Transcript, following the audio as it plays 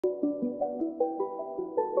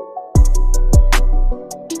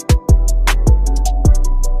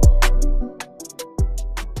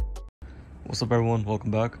What's up everyone,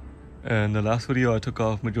 welcome back. In the last video I took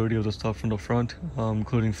off majority of the stuff from the front,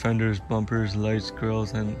 including fenders, bumpers, lights,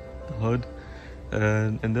 grills, and the hood.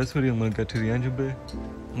 And in this video I'm going to get to the engine bay.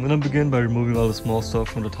 I'm going to begin by removing all the small stuff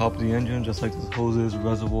from the top of the engine, just like the hoses,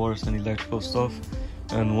 reservoirs, and electrical stuff.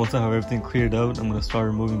 And once I have everything cleared out, I'm going to start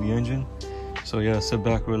removing the engine. So yeah, sit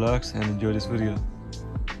back, relax, and enjoy this video.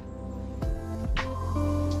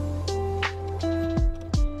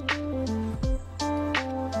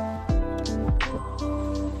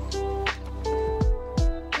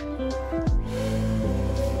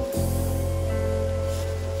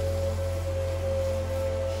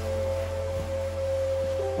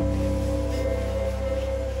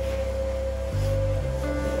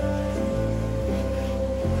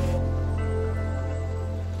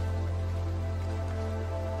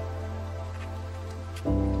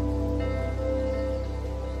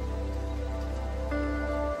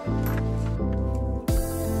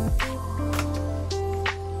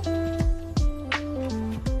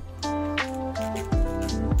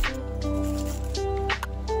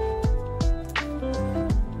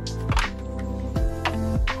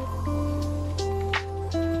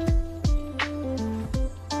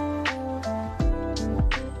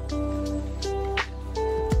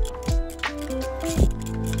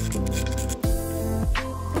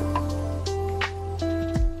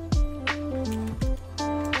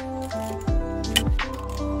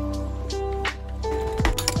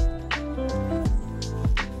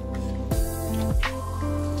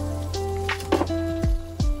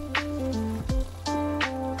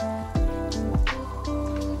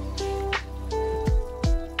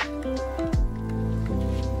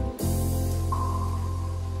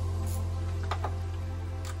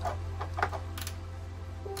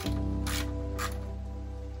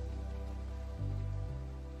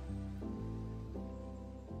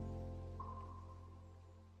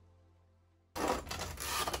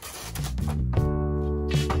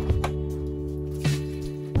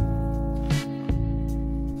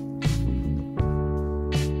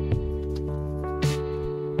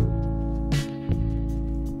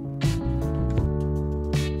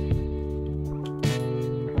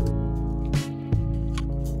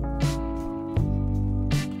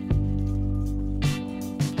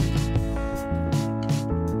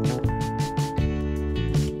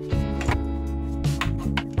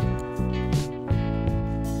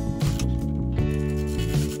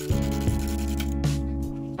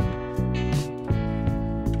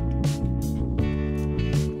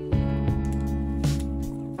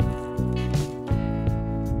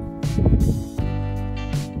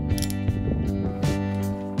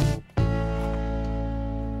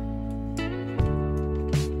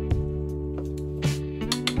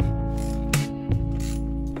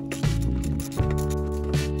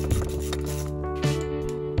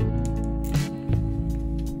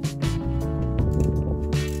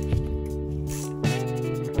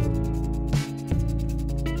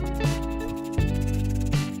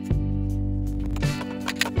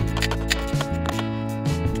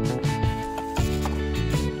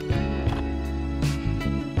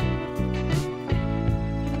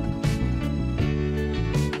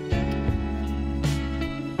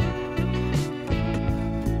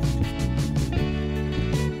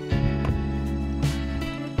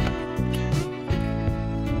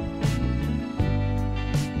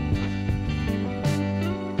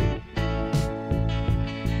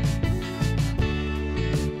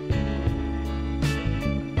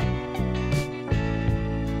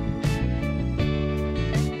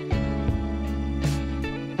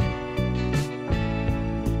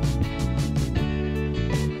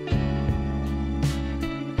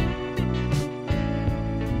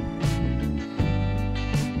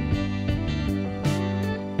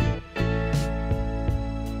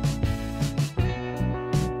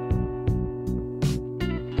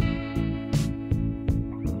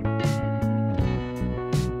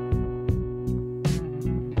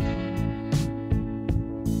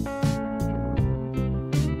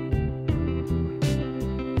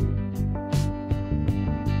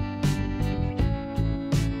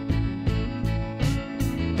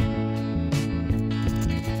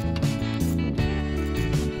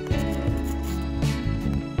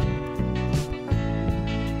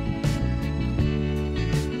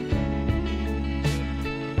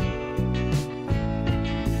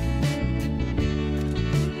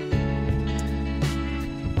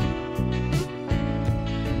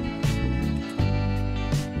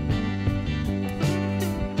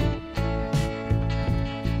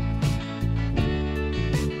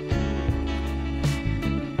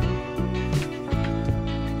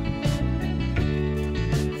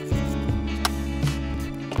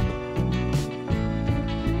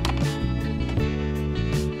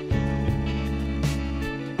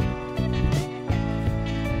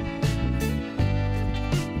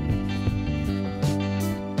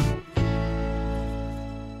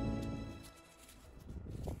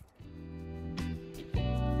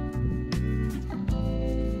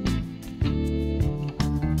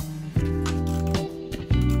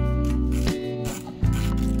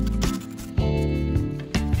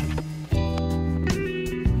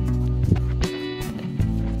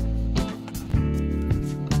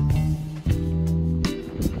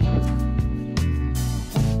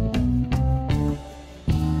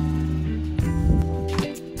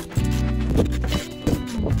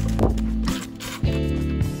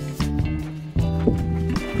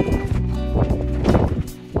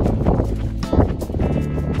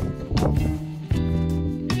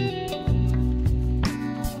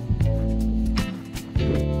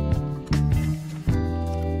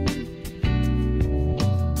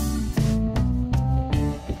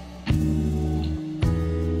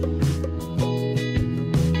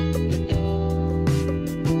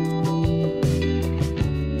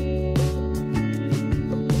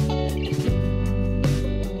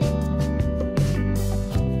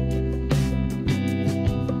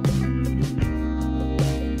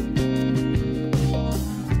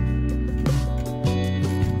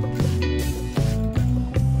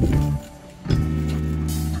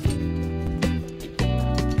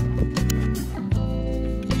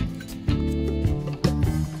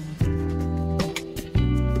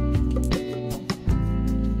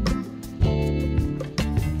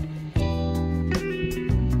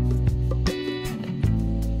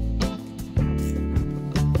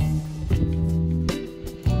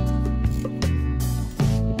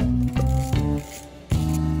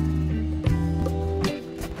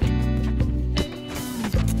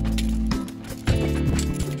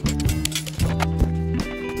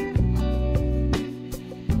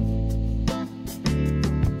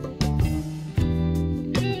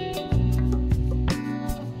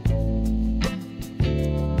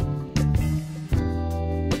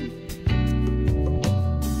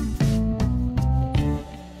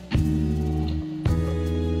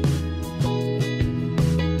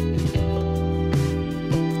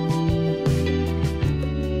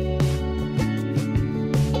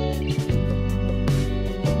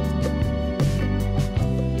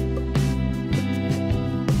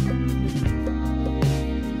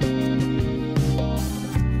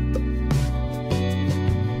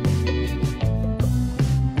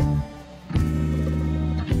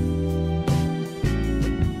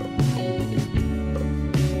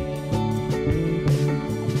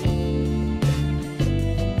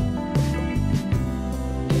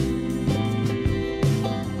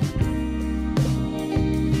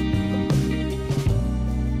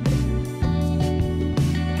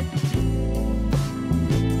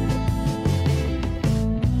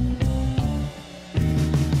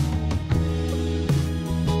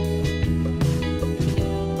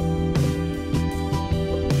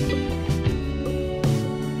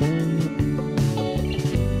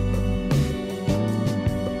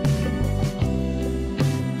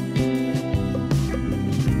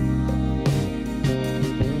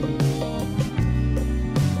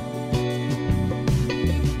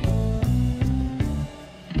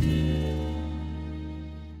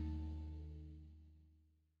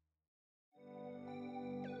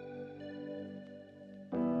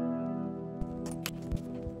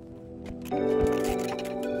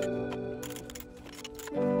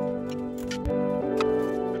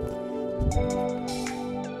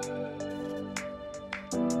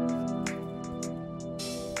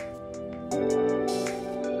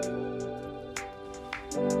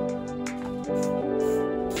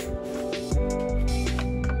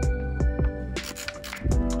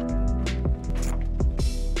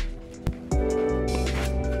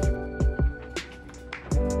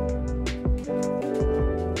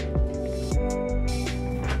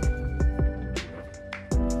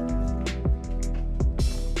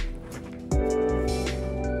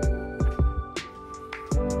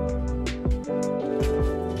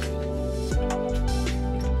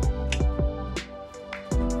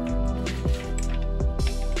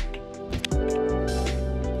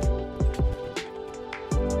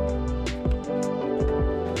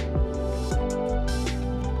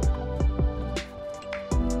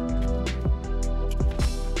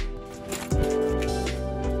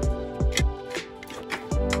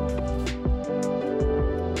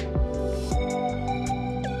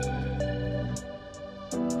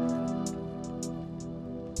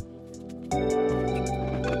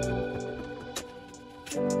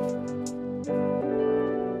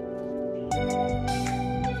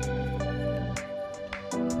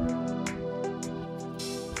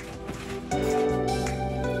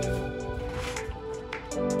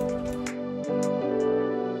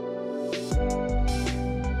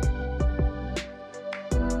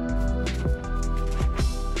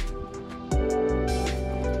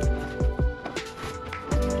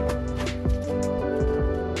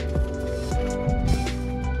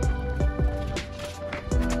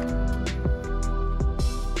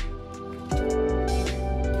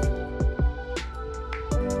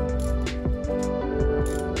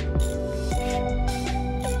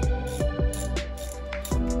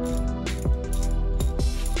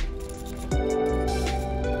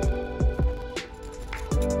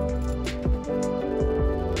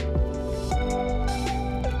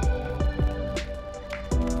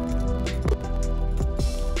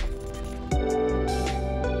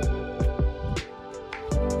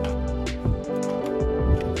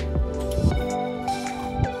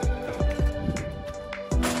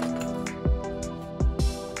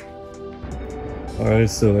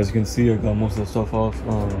 Alright, so as you can see, I got most of the stuff off.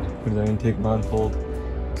 Putting the intake manifold,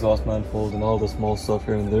 exhaust manifold, and all the small stuff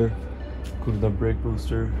here and there, including the brake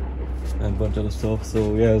booster and a bunch of other stuff.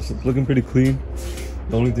 So yeah, it's looking pretty clean.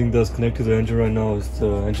 The only thing that's connected to the engine right now is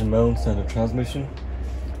the engine mounts and the transmission.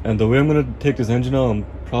 And the way I'm gonna take this engine out, I'm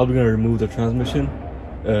probably gonna remove the transmission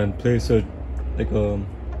and place a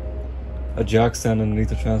jack stand underneath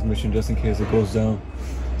the transmission just in case it goes down.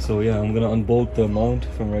 So yeah, I'm gonna unbolt the mount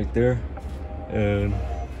from right there and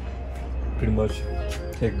pretty much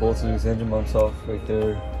take both of these engine mounts off right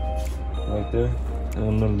there, and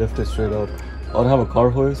I'm gonna lift it straight up. I don't have a car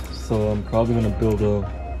hoist, so I'm probably gonna build a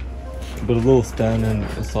little stand and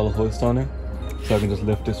install a hoist on it, so I can just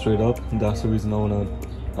lift it straight up. And that's the reason I wanna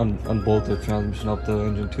unbolt the transmission up the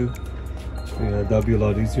engine too. Yeah, that'd be a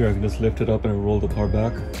lot easier. I can just lift it up and roll the car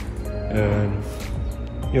back, and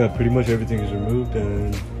yeah, pretty much everything is removed,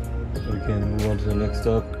 and we can move on to the next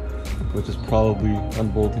step, which is probably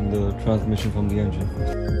unbolting the transmission from the engine.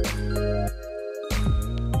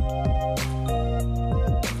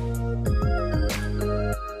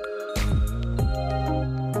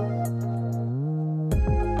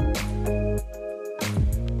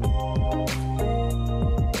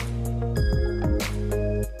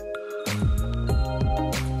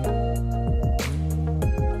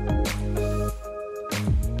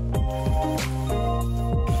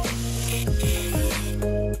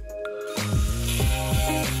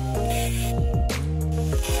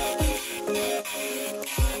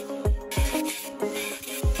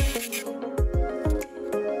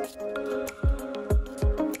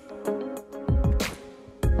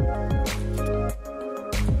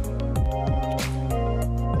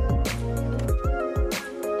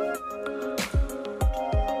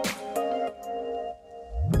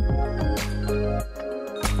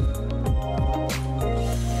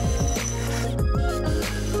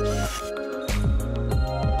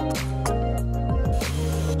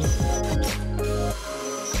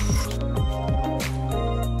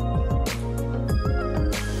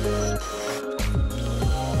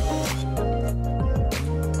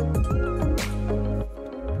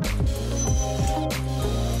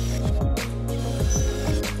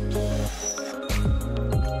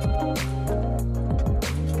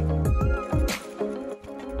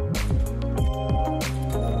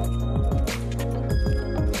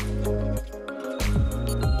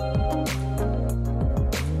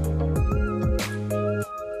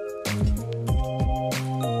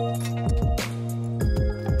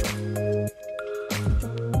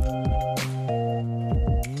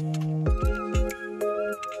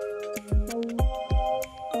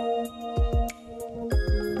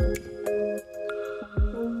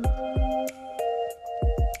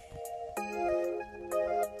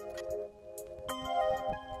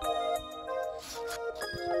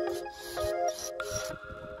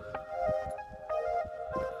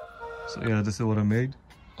 So yeah, this is what I made.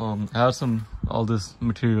 I had all this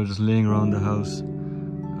material just laying around the house. It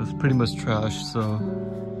was pretty much trash, so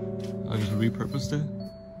I just repurposed it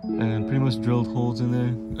and pretty much drilled holes in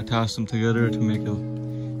there, attached them together to make it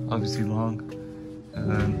obviously long,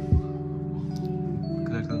 and then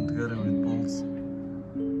connected them together with bolts.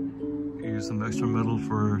 Use some extra metal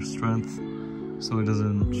for strength so it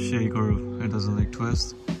doesn't shake or it doesn't like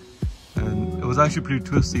twist. And it was actually pretty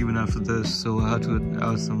twisty even after this, so I had to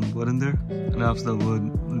add some wood in there, and after the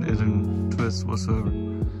wood it didn't twist whatsoever.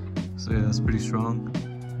 So yeah, it's pretty strong.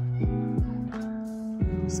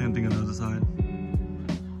 Same thing on the other side.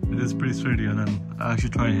 It is pretty sturdy, and then I actually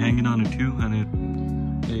tried hanging on it too, and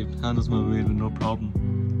it handles my weight with no problem,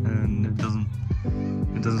 and it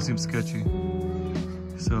doesn't seem sketchy.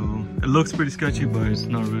 So it looks pretty sketchy, but it's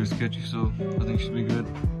not really sketchy, so I think it should be good.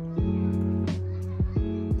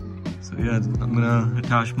 So yeah, I'm gonna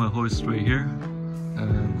attach my hoist right here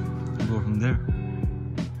and go from there.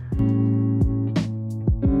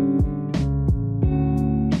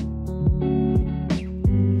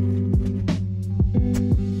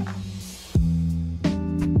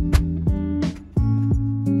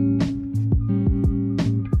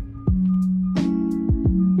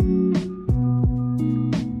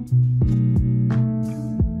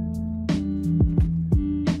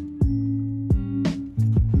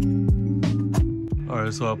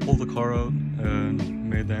 Alright, so I pulled the car out and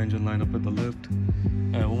made the engine line up with the lift.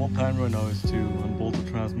 And what my plan right now is to unbolt the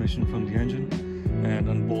transmission from the engine and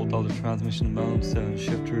unbolt all the transmission mounts and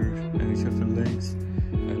shifter, any shifter links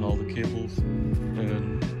and all the cables,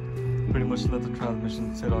 and pretty much let the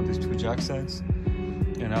transmission sit on these two jack stands.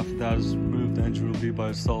 And after that, just remove the engine will be by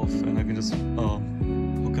itself, and I can just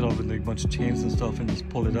hook it up with like a bunch of chains and stuff and just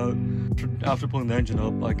pull it out. After pulling the engine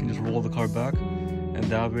up, I can just roll the car back and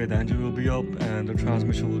that way the engine will be up and the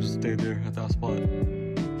transmission will just stay there at that spot.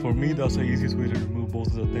 For me, that's the easiest way to remove both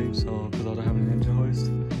of the things because I don't have an engine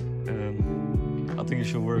hoist. I think it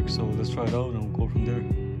should work, so let's try it out and we'll go from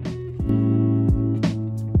there.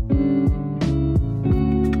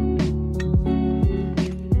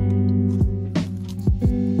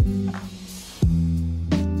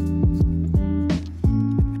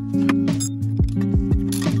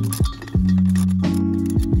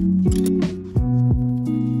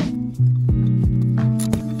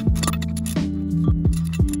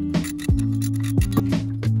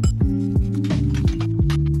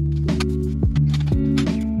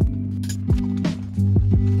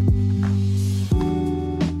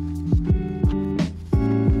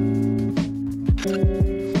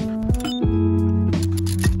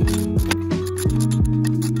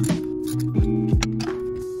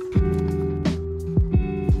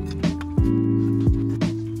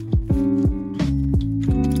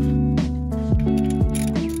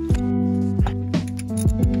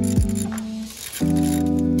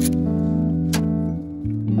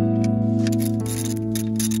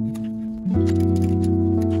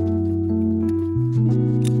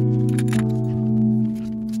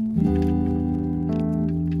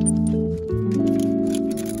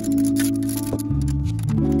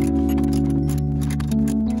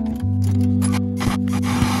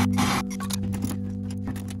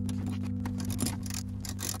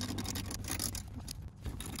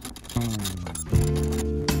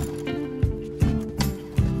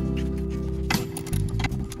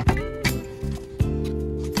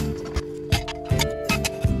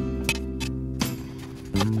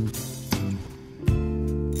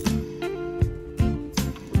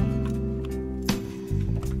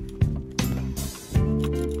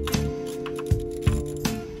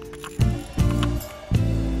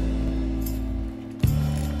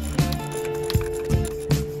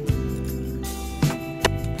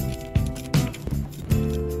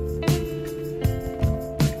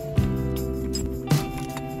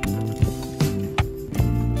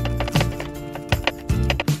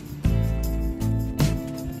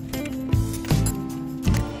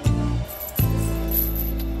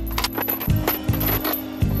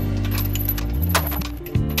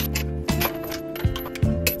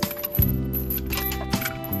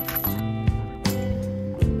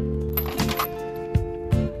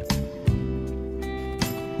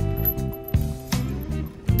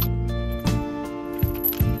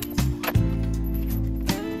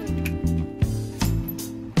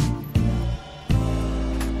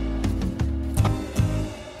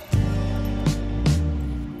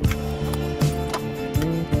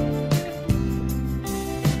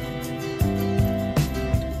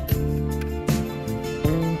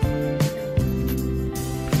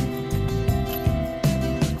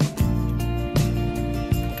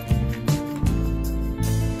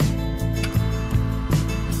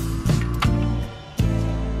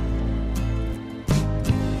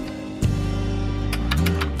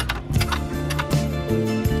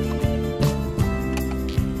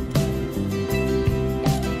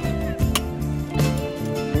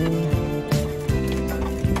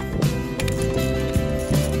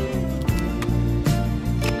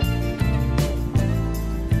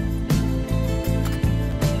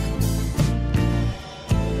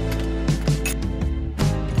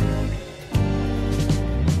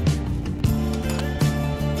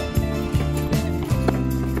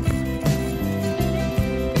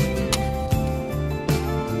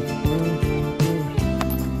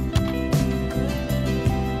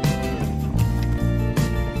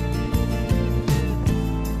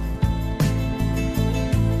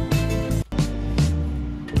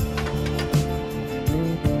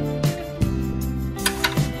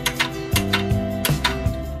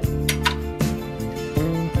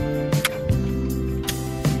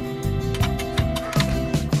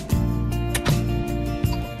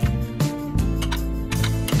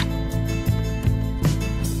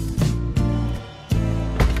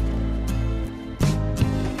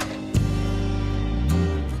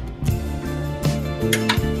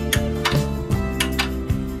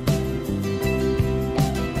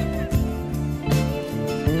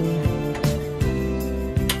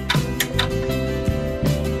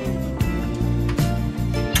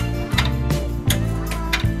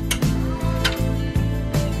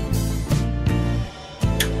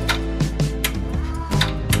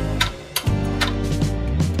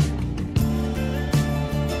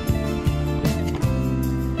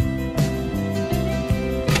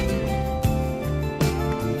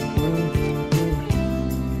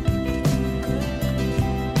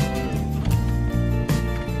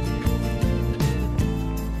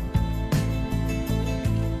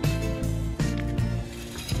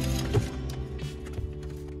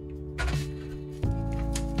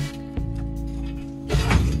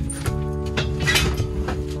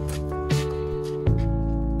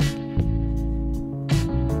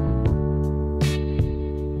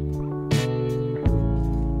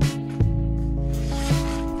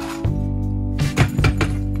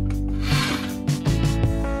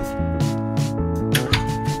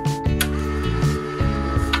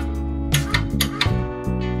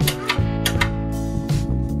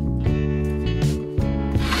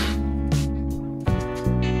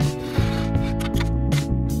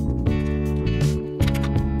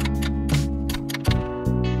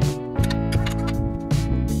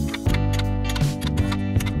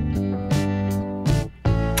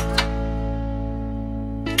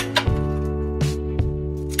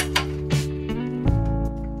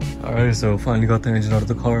 Okay, so finally got the engine out of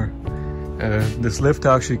the car. This lift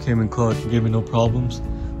actually came in clutch, gave me no problems.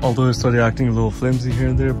 Although it started acting a little flimsy here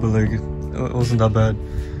and there, but like it wasn't that bad.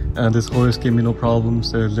 And this hoist gave me no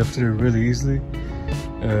problems. It lifted it really easily.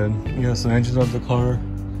 And yeah, so the engine's out of the car.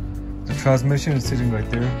 The transmission is sitting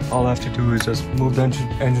right there. All I have to do is just move the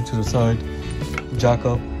engine to the side, jack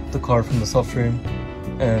up the car from the subframe,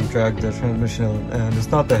 and drag the transmission out. And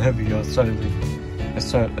it's not that heavy. I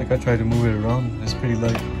tried to move it around. It's pretty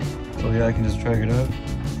light, so yeah, I can just drag it out.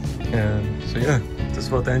 And so yeah, this is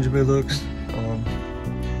what the engine bay looks.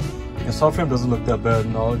 The subframe doesn't look that bad,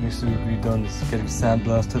 and all it needs to be done is getting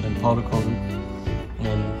sandblasted and powder coated, and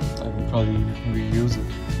then I can probably reuse it.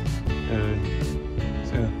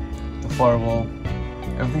 So yeah, the firewall,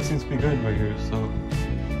 everything seems to be good right here. So.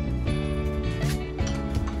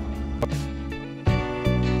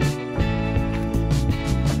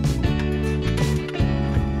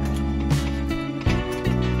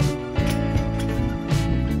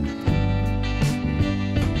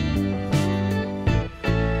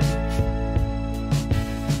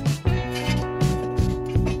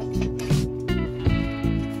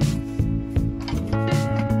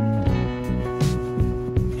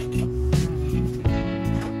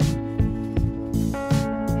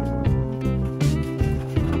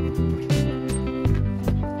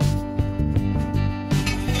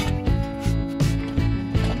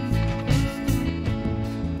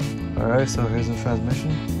 Alright, so here's the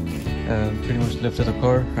transmission, and pretty much lifted the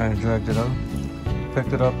car and dragged it out,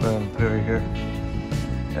 picked it up and put it right here.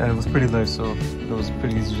 And it was pretty light, so it was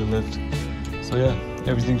pretty easy to lift. So yeah,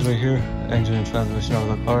 everything's right here, engine and transmission out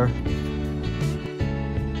of the car.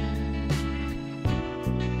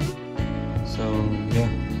 So yeah,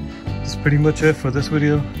 that's pretty much it for this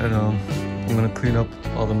video, and I'm gonna clean up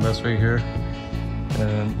all the mess right here.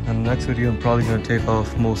 And in the next video, I'm probably going to take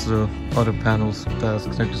off most of the other panels that's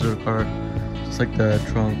connected to the car, just like the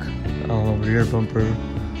trunk, rear bumper,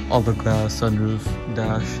 all the glass, sunroof,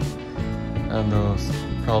 dash,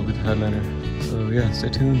 and probably the headliner. So yeah, stay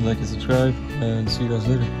tuned, like and subscribe, and see you guys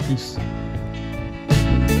later. Peace.